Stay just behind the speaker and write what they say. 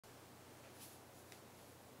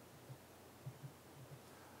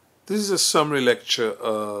This is a summary lecture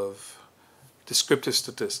of descriptive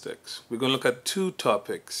statistics. We're going to look at two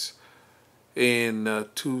topics in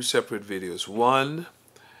two separate videos. One,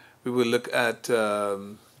 we will look at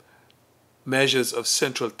measures of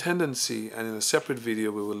central tendency, and in a separate video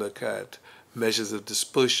we will look at measures of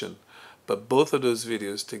dispersion. But both of those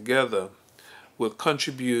videos together will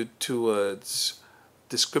contribute towards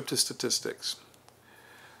descriptive statistics.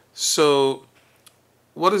 So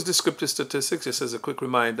what is descriptive statistics? Just as a quick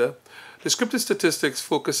reminder, descriptive statistics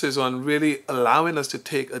focuses on really allowing us to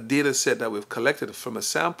take a data set that we've collected from a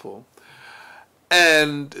sample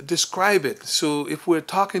and describe it. So if we're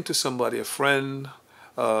talking to somebody, a friend,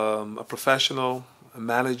 a professional, a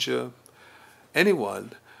manager,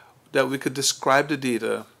 anyone, that we could describe the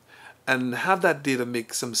data and have that data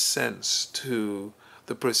make some sense to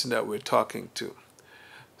the person that we're talking to.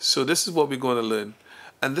 So this is what we're going to learn.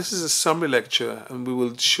 And this is a summary lecture, and we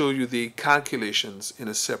will show you the calculations in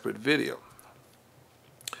a separate video.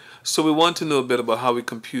 So we want to know a bit about how we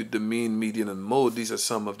compute the mean, median, and mode. These are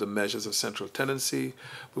some of the measures of central tendency.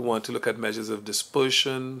 We want to look at measures of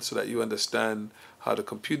dispersion so that you understand how to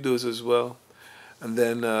compute those as well. And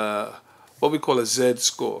then what we call a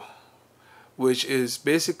Z-score, which is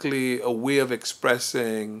basically a way of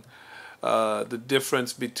expressing the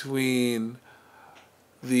difference between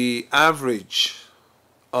the average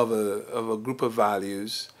of a group of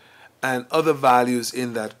values and other values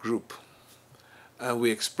in that group, and we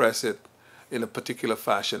express it in a particular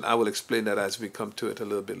fashion. I will explain that as we come to it a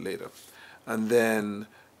little bit later. And then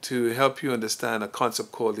to help you understand a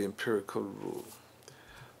concept called the empirical rule.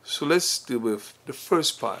 So let's deal with the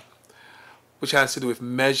first part, which has to do with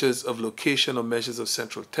measures of location or measures of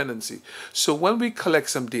central tendency. So when we collect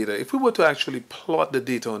some data, if we were to actually plot the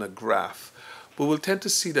data on a graph, we will tend to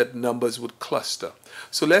see that numbers would cluster.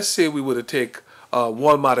 So let's say we were to take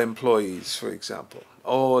Walmart employees, for example,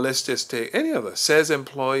 or let's just take any other, Sears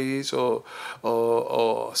employees or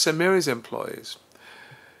St. Mary's employees.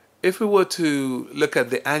 If we were to look at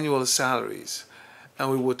the annual salaries and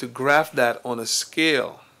we were to graph that on a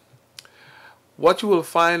scale, what you will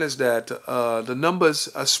find is that the numbers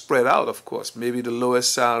are spread out, of course. Maybe the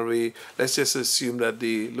lowest salary, let's just assume that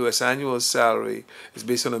the lowest annual salary is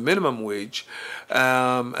based on a minimum wage.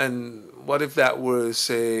 And what if that were,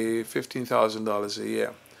 say, $15,000 a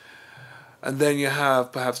year? And then you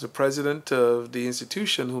have perhaps the president of the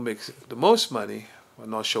institution who makes the most money. I'm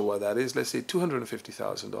not sure what that is. Let's say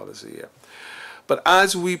 $250,000 a year. But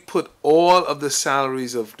as we put all of the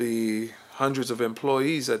salaries of the hundreds of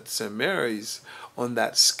employees at St. Mary's on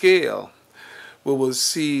that scale, we will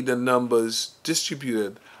see the numbers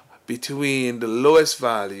distributed between the lowest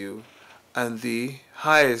value and the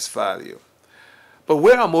highest value. But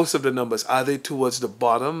where are most of the numbers? Are they towards the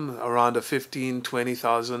bottom, around the $15,000,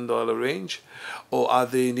 $20,000 range? Or are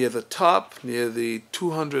they near the top, near the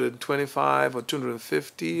 225 or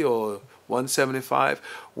 250 or 175?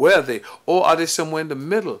 Where are they? Or are they somewhere in the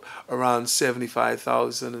middle, around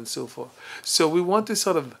 75,000 and so forth? So we want to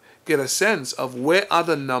sort of get a sense of where are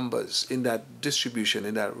the numbers in that distribution,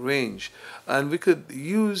 in that range. And we could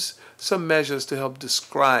use some measures to help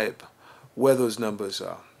describe where those numbers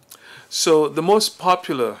are. So the most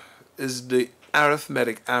popular is the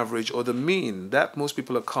arithmetic average, or the mean, that most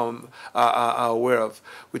people are aware of.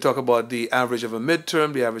 We talk about the average of a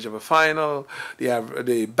midterm, the average of a final,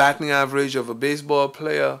 the batting average of a baseball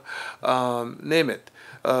player, name it.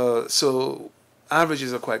 So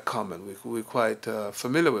averages are quite common. We're quite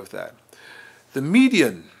familiar with that. The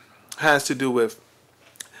median has to do with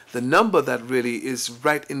the number that really is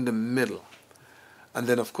right in the middle. And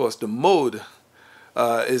then, of course, the mode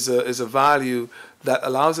is a value that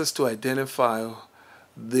allows us to identify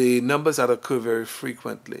the numbers that occur very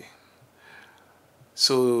frequently.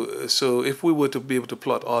 So if we were to be able to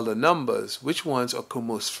plot all the numbers, which ones occur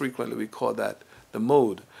most frequently, we call that the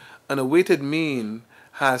mode. And a weighted mean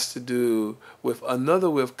has to do with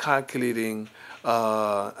another way of calculating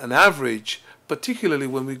an average, particularly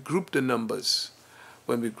when we group the numbers.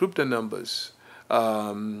 When we group the numbers,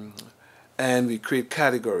 and we create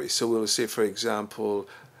categories. So we'll say, for example,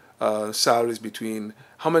 salaries between,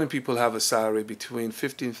 how many people have a salary between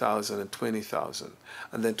 15,000 and 20,000,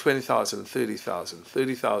 and then 20,000 and 30,000,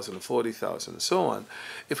 30,000 and 40,000, and so on.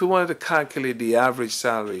 If we wanted to calculate the average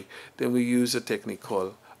salary, then we use a technique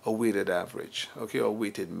called a weighted average, okay, or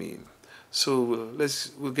weighted mean. So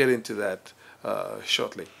we'll get into that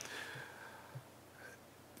shortly.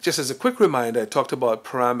 Just as a quick reminder, I talked about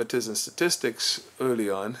parameters and statistics early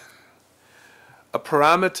on. A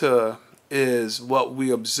parameter is what we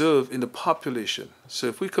observe in the population. So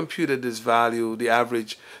if we computed this value, the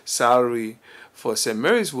average salary for St.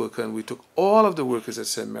 Mary's worker, and we took all of the workers at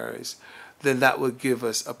St. Mary's, then that would give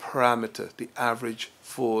us a parameter, the average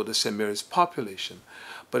for the St. Mary's population.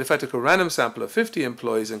 But if I took a random sample of 50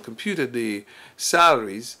 employees and computed the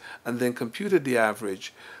salaries and then computed the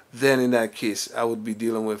average, then in that case I would be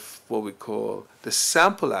dealing with what we call the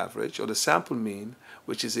sample average or the sample mean,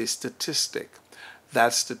 which is a statistic.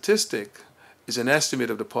 That statistic is an estimate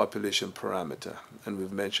of the population parameter, and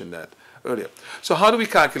we've mentioned that earlier. So how do we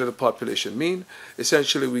calculate the population mean?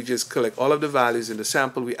 Essentially, we just collect all of the values in the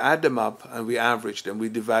sample, we add them up, and we average them. We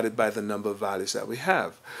divide it by the number of values that we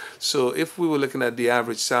have. So if we were looking at the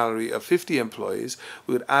average salary of 50 employees,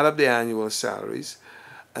 we would add up the annual salaries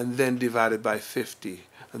and then divide it by 50,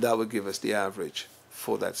 and that would give us the average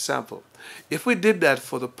for that sample. If we did that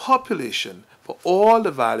for the population, for all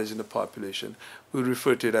the values in the population, we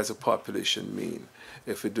refer to it as a population mean.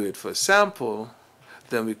 If we do it for a sample,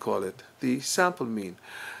 then we call it the sample mean.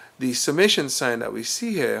 The summation sign that we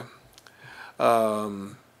see here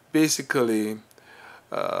basically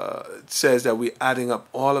says that we're adding up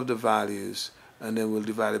all of the values and then we'll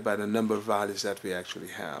divide it by the number of values that we actually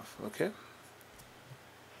have. Okay?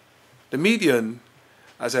 The median,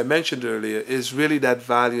 as I mentioned earlier, is really that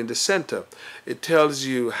value in the center. It tells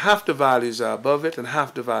you half the values are above it and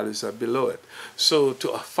half the values are below it. So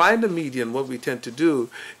to find the median, what we tend to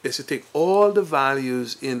do is to take all the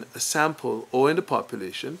values in a sample or in the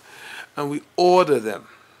population and we order them.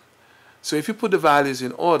 So if you put the values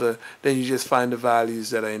in order, then you just find the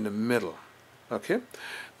values that are in the middle. Okay?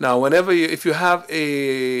 Now, whenever if you have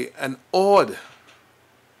an odd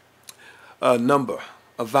number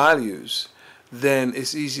of values, then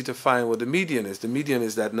it's easy to find what the median is. The median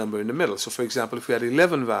is that number in the middle. So for example, if we had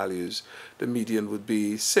 11 values, the median would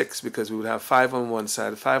be 6 because we would have 5 on one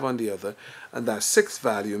side, 5 on the other, and that 6th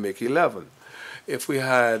value make 11. If we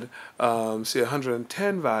had, say,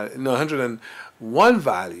 101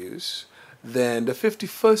 values, then the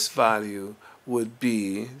 51st value would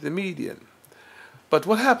be the median. But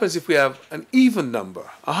what happens if we have an even number,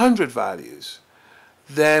 100 values?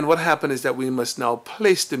 Then what happens is that we must now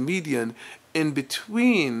place the median in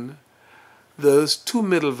between those two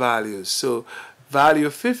middle values. So value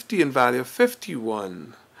of 50 and value of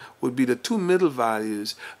 51 would be the two middle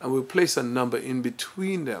values, and we'll place a number in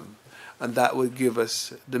between them, and that would give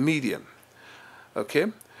us the median.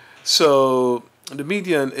 Okay? So the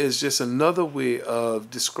median is just another way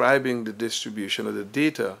of describing the distribution of the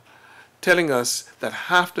data, telling us that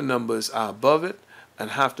half the numbers are above it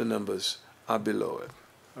and half the numbers are below it.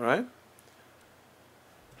 All right?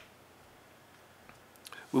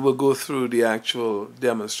 We will go through the actual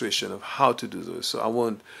demonstration of how to do those, so I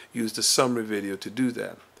won't use the summary video to do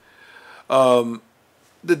that. The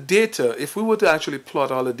data, if we were to actually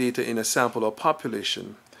plot all the data in a sample or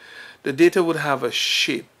population, the data would have a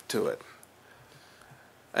shape to it.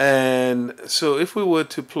 And so if we were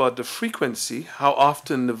to plot the frequency, how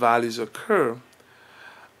often the values occur,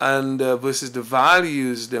 and versus the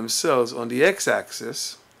values themselves on the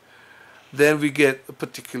x-axis, then we get a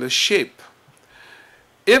particular shape.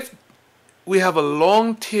 If we have a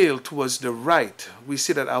long tail towards the right, we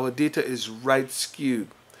see that our data is right skewed.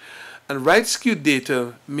 And right skewed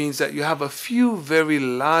data means that you have a few very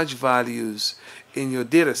large values in your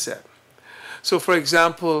data set. So for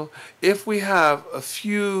example, if we have a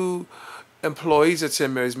few employees at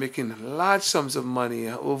St. Mary's making large sums of money,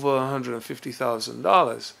 over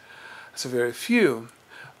 $150,000, that's a very few,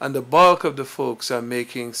 and the bulk of the folks are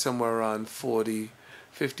making somewhere around $40,000,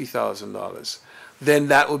 $50,000, then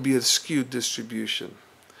that would be a skewed distribution.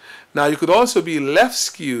 Now you could also be left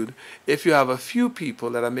skewed if you have a few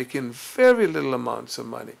people that are making very little amounts of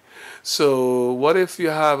money. So what if you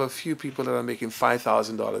have a few people that are making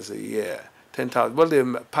 $5,000 a year, 10,000? Well, they're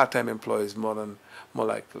part-time employees more than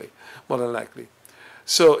likely.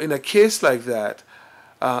 So in a case like that,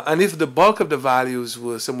 and if the bulk of the values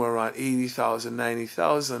were somewhere around 80,000,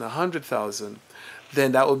 90,000, 100,000,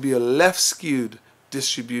 then that would be a left skewed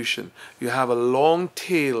distribution. You have a long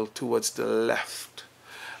tail towards the left.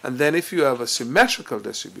 And then if you have a symmetrical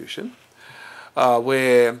distribution,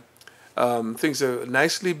 where things are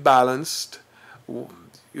nicely balanced,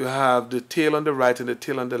 you have the tail on the right and the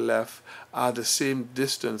tail on the left are the same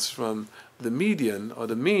distance from the median or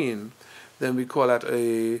the mean, then we call that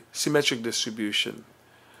a symmetric distribution.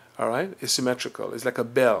 All right? It's symmetrical. It's like a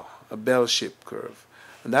bell-shaped curve.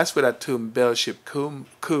 And that's where that term bell-shaped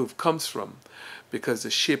curve comes from, because the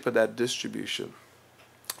shape of that distribution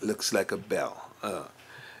looks like a bell.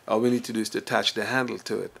 All we need to do is to attach the handle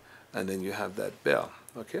to it, and then you have that bell.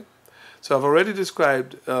 Okay? So I've already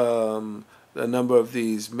described a number of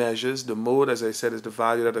these measures. The mode, as I said, is the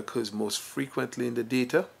value that occurs most frequently in the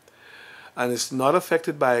data, and it's not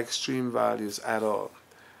affected by extreme values at all.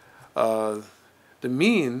 The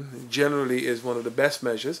mean generally is one of the best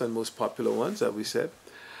measures and most popular ones that we said.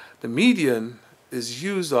 The median is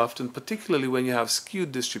used often, particularly when you have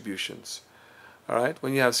skewed distributions. All right,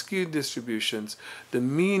 when you have skewed distributions, the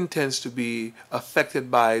mean tends to be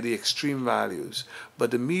affected by the extreme values,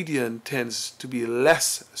 but the median tends to be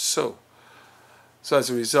less so. So as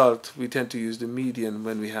a result, we tend to use the median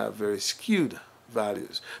when we have very skewed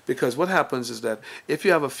values. Because what happens is that if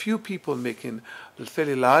you have a few people making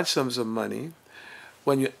fairly large sums of money,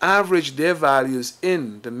 when you average their values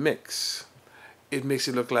in the mix, it makes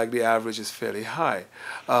it look like the average is fairly high.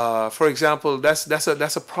 For example, that's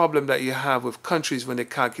a problem that you have with countries when they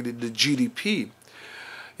calculate the GDP.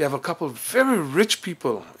 You have a couple of very rich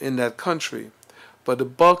people in that country, but the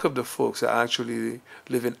bulk of the folks are actually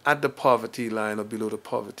living at the poverty line or below the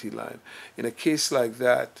poverty line. In a case like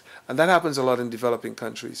that, and that happens a lot in developing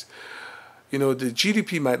countries, you know, the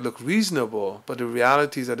GDP might look reasonable, but the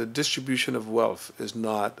reality is that the distribution of wealth is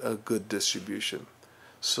not a good distribution.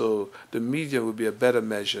 So the median would be a better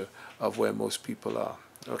measure of where most people are.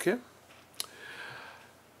 Okay?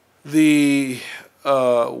 The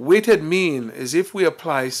weighted mean is if we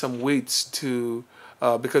apply some weights to,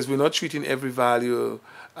 because we're not treating every value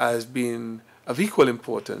as being of equal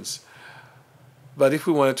importance, but if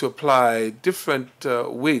we wanted to apply different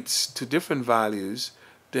weights to different values,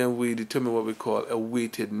 then we determine what we call a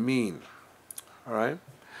weighted mean. All right?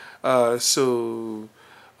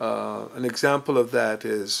 An example of that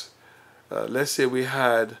is, let's say we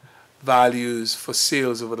had values for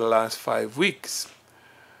sales over the last 5 weeks.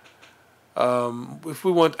 If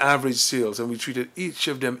we want average sales and we treated each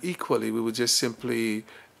of them equally, we would just simply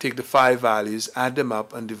take the 5 values, add them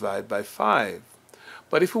up, and divide by 5.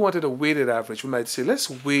 But if we wanted a weighted average, we might say, let's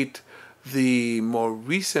weight the more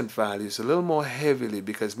recent values a little more heavily,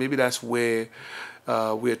 because maybe that's where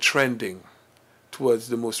we're trending towards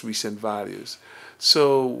the most recent values.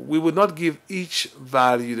 So we would not give each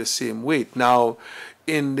value the same weight. Now,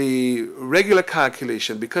 in the regular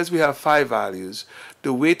calculation, because we have 5 values,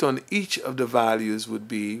 the weight on each of the values would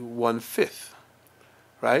be 1/5,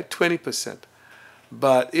 right? 20%.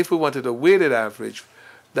 But if we wanted a weighted average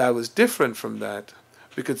that was different from that,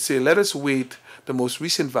 we could say, let us weight the most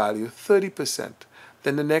recent value 30%,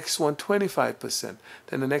 then the next one 25%,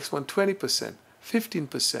 then the next one 20%,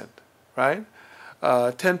 15%, right?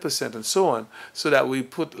 10% and so on, so that we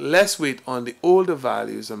put less weight on the older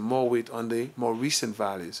values and more weight on the more recent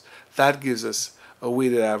values. That gives us a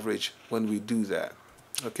weighted average when we do that.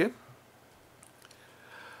 Okay?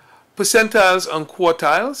 Percentiles and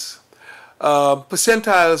quartiles.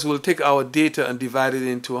 Percentiles will take our data and divide it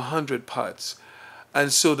into 100 parts.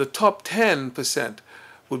 And so the top 10%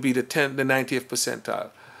 would be the 90th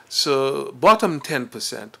percentile. So bottom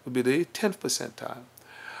 10% would be the 10th percentile.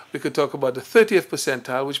 We could talk about the 30th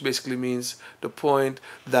percentile, which basically means the point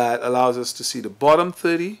that allows us to see the bottom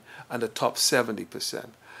 30 and the top 70%.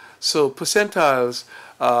 So percentiles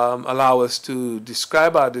allow us to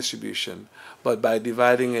describe our distribution, but by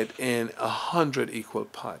dividing it in 100 equal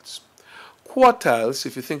parts. Quartiles,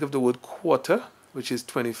 if you think of the word quarter, which is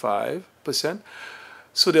 25%,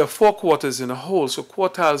 so there are 4 quarters in a whole, so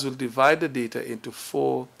quartiles will divide the data into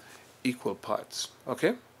 4 equal parts.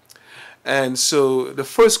 Okay? And so the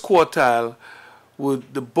first quartile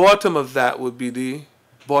the bottom of that would be the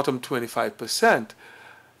bottom 25%.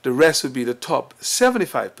 The rest would be the top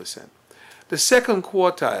 75%. The second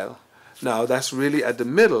quartile, now that's really at the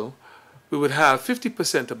middle, we would have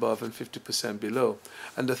 50% above and 50% below.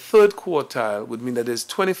 And the third quartile would mean that there's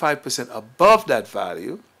 25% above that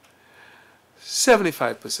value,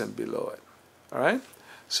 75% below it. All right?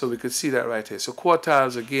 So we could see that right here. So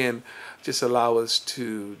quartiles, again, just allow us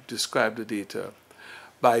to describe the data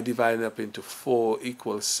by dividing up into 4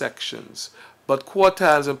 equal sections. But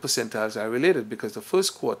quartiles and percentiles are related because the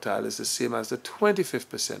first quartile is the same as the 25th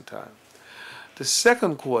percentile. The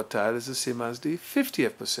second quartile is the same as the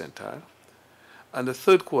 50th percentile. And the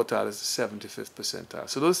third quartile is the 75th percentile.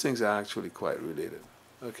 So those things are actually quite related.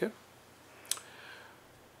 Okay?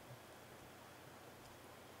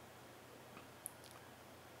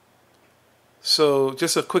 So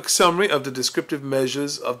just a quick summary of the descriptive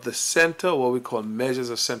measures of the center, what we call measures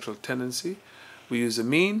of central tendency. We use the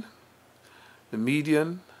mean, the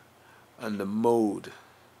median, and the mode.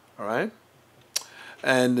 All right?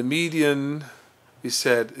 And the median, we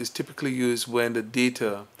said, is typically used when the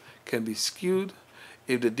data can be skewed.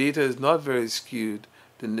 If the data is not very skewed,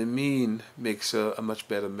 then the mean makes a much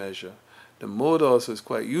better measure. The mode also is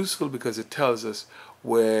quite useful because it tells us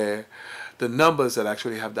where the numbers that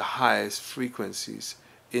actually have the highest frequencies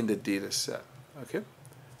in the data set. Okay.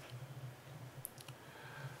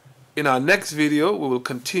 In our next video, we will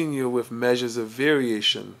continue with measures of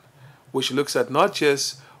variation, which looks at not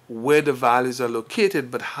just where the values are located,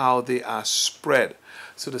 but how they are spread.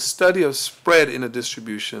 So the study of spread in a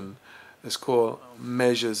distribution is called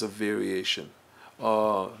measures of variation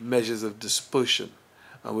or measures of dispersion.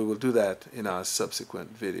 And we will do that in our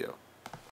subsequent video.